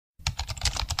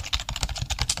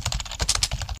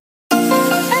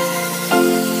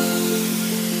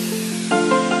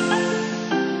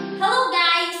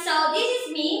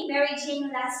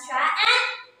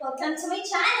welcome to my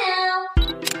channel!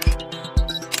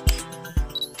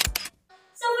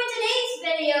 So for today's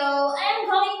video, I'm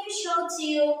going to show to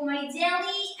you my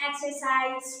daily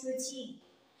exercise routine.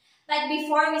 But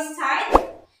before we start,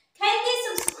 kindly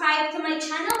subscribe to my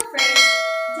channel first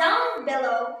down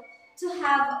below to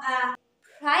have a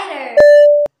brighter,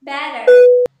 better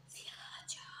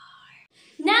future.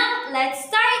 Now let's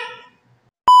start!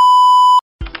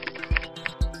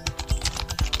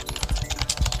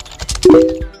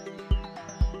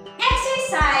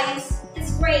 Exercise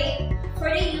is great for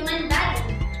the human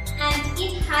body and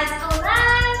it has a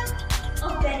lot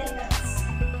of benefits.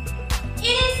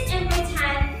 It is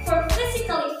important for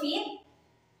physically fit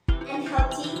and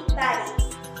healthy body.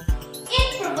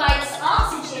 It provides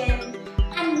oxygen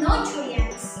and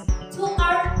nutrients to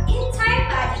our entire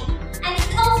body, and it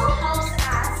also helps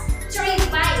us to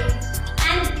revive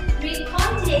and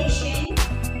recondition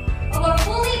our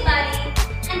fully body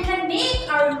and can make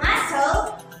our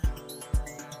muscle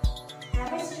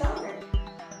ever stronger.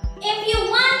 If you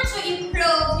want to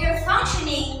improve your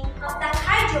functioning of the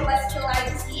cardiovascular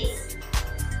disease,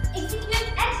 execute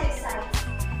exercise.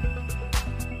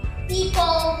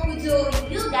 People who do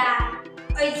yoga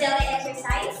or daily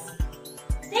exercise,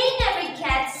 they never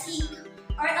get sick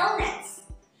or illness.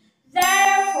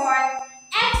 Therefore,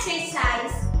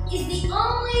 exercise is the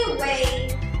only way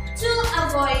to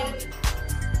avoid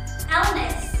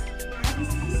illness and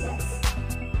diseases.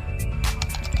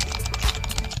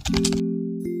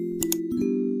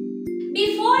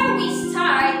 Before we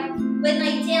start with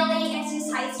my daily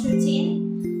exercise routine,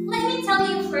 let me tell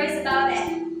you first about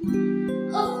it.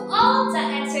 Of all the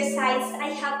exercise I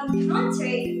have encountered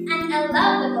and I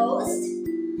love the most,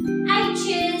 I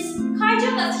choose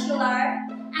cardiovascular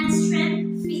and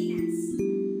strength fitness.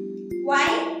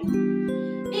 Why?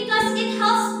 Because it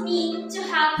helps me to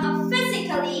have a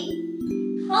physically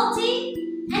healthy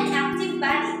and active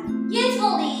body.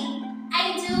 Usually,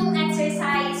 I do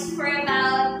exercise for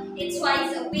about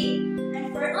twice a week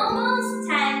and for almost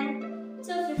 10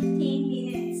 to 15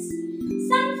 minutes.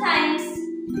 Sometimes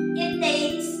it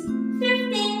takes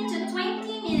 15 to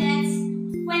 20 minutes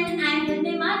when I'm with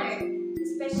my mother.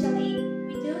 Especially,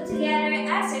 we do together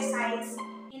exercise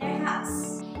in our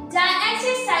house. The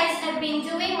exercise I've been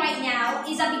doing right now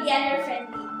is a beginner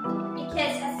friendly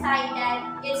because aside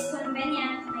that it's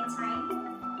convenient for my time,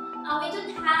 we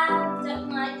don't have that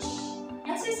much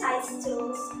exercise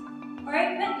tools or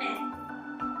equipment,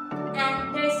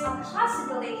 and there's a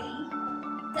possibility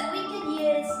that we could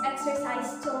use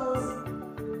exercise tools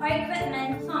or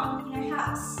equipment found in our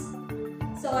house.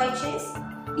 So I choose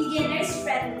beginners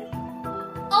friendly.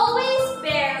 Always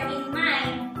bear in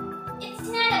mind, it's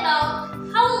not about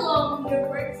how long you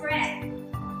work for it,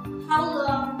 how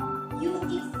long you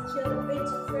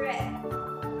execute for it.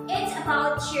 It's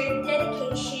about your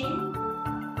dedication,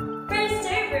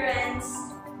 perseverance,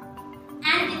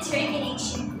 and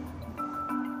determination.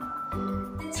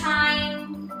 The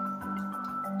time,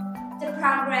 the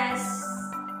progress,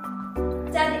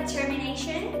 the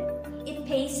determination, it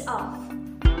pays off.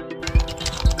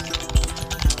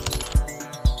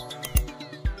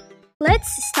 Let's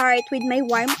start with my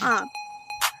warm-up.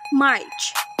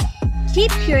 March.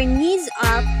 Keep your knees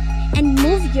up and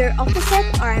move your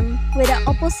opposite arm with the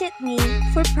opposite knee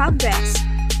for progress.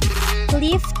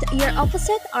 Lift your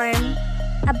opposite arm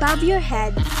above your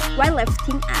head while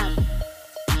lifting up.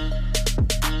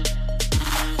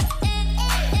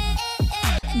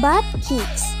 Butt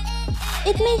kicks.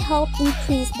 It may help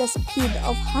increase the speed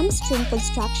of hamstring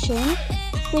contraction,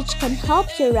 which can help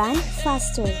you run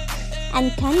faster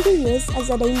and can be used as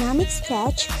a dynamic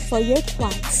stretch for your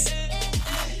quads.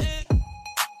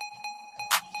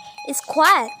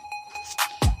 Squat.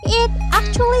 It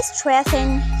actually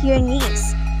strengthens your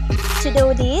knees. To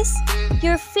do this,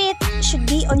 your feet should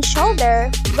be on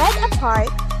shoulder wide apart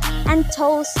and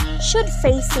toes should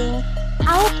facing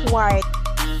outward.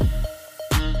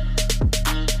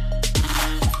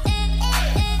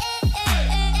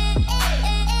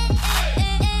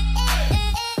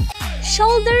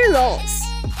 Shoulder rolls.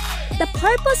 The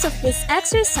purpose of this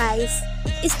exercise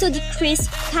is to decrease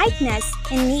tightness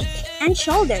in neck and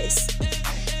shoulders.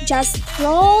 Just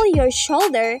roll your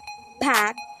shoulder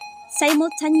back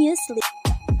simultaneously.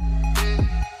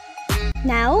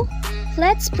 Now,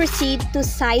 let's proceed to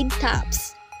side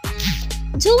taps.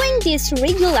 Doing this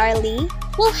regularly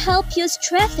will help you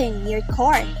strengthen your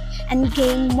core and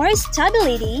gain more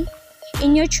stability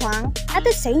in your trunk at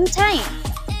the same time.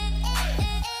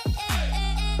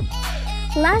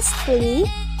 Lastly,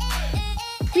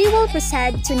 we will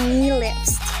proceed to knee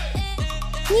lifts.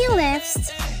 Knee lifts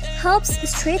helps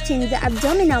straighten the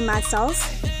abdominal muscles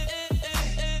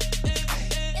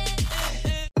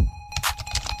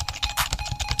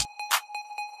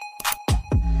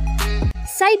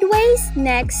Sideways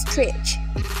neck stretch.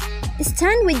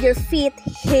 Stand with your feet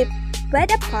hip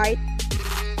width apart.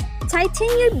 Tighten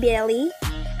your belly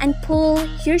and pull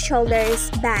your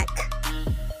shoulders back.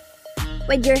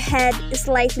 With your head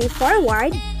slightly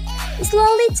forward,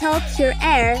 slowly tilt your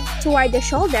air toward the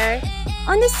shoulder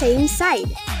on the same side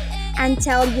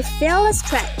until you feel a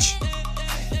stretch.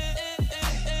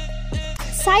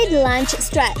 Side lunge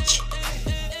stretch.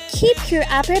 Keep your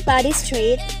upper body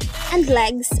straight and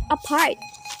legs apart.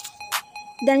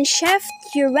 Then shift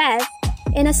your breath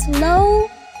in a slow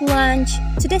lunge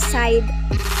to the side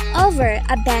over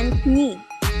a bent knee.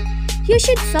 You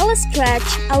should feel a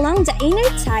stretch along the inner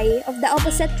thigh of the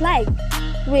opposite leg,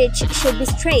 which should be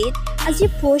straight as you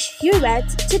push your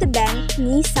breath to the bent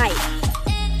knee side.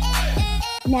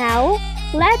 Now,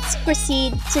 let's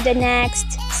proceed to the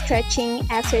next stretching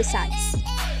exercise.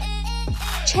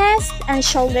 Chest and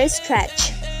shoulder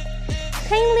stretch.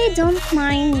 Kindly don't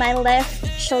mind my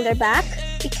left shoulder back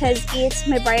because it's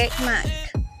my birthmark.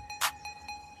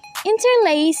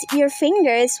 Interlace your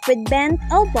fingers with bent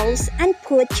elbows and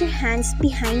put your hands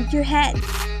behind your head.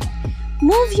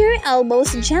 Move your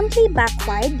elbows gently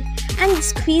backward and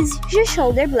squeeze your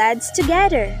shoulder blades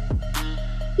together.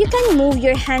 You can move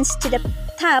your hands to the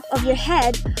top of your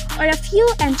head or a few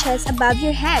inches above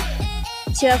your head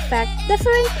to affect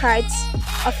different parts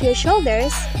of your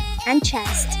shoulders and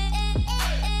chest.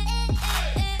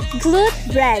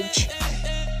 Glute bridge.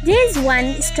 This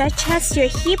one stretches your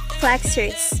hip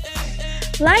flexors.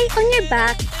 Lie on your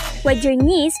back with your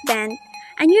knees bent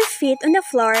and your feet on the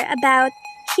floor about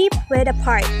hip width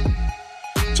apart.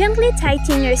 Gently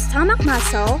tighten your stomach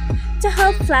muscle to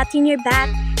help flatten your back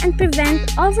and prevent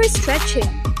overstretching.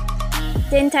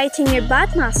 Then tighten your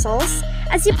butt muscles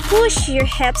as you push your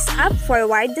hips up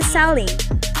forward the ceiling.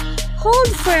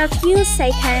 Hold for a few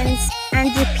seconds and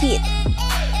repeat.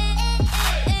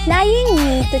 Flying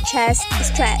knee to chest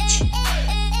stretch.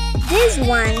 This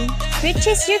one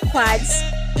reaches your quads,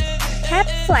 hip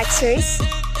flexors,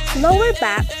 lower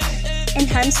back, and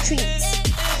hamstrings.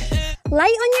 Lie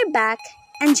on your back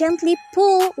and gently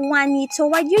pull one knee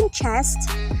toward your chest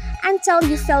until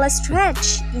you feel a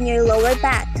stretch in your lower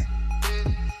back.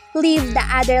 Leave the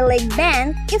other leg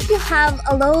bent if you have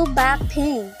a low back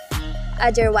pain.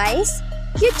 Otherwise,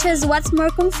 you choose what's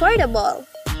more comfortable.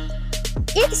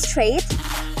 If straight,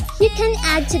 you can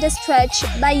add to the stretch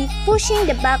by pushing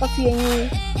the back of your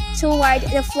knee toward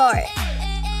the floor.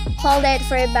 Hold it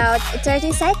for about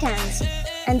 30 seconds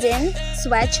and then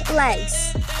switch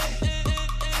legs.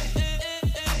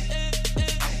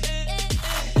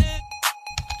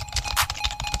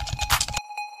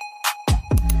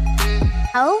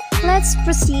 Now, let's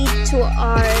proceed to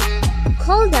our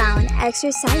cool-down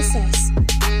exercises.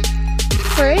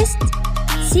 First,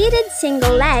 seated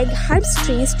single leg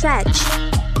hamstring stretch.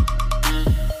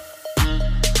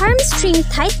 Hamstring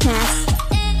tightness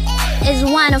is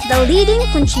one of the leading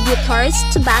contributors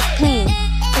to back pain,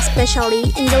 especially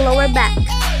in the lower back.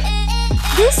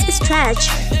 This stretch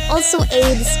also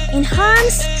aids in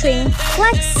hamstring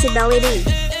flexibility.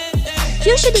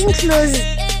 You should include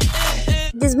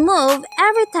this move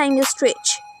every time you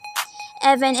stretch.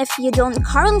 Even if you don't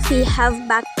currently have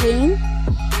back pain,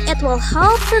 it will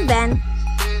help prevent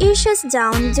issues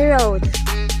down the road.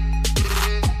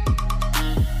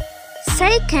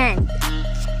 Second,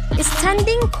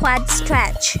 standing quad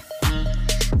stretch.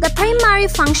 The primary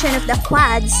function of the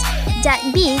quads, that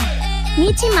big,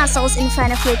 meaty muscles in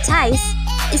front of your thighs,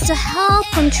 is to help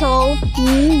control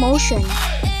knee motion.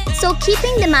 So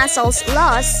keeping the muscles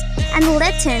loose and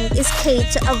latent is key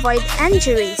to avoid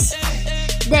injuries.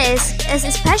 This is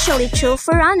especially true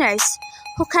for runners,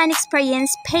 who can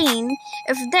experience pain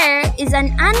if there is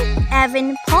an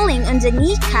uneven pulling on the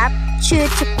kneecap due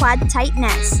to quad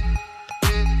tightness.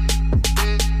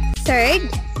 Third,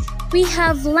 we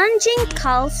have lunging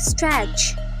calf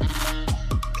stretch.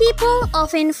 People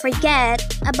often forget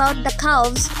about the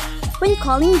calves when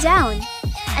calling down,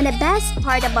 and the best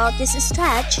part about this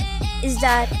stretch is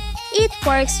that it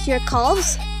works your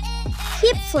calves,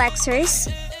 hip flexors,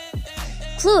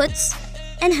 glutes,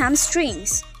 and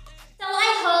hamstrings. So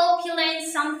I hope you learned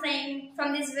something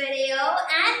from this video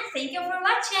and thank you for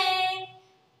watching.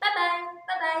 Bye bye.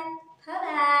 Bye bye. Bye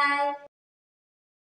bye.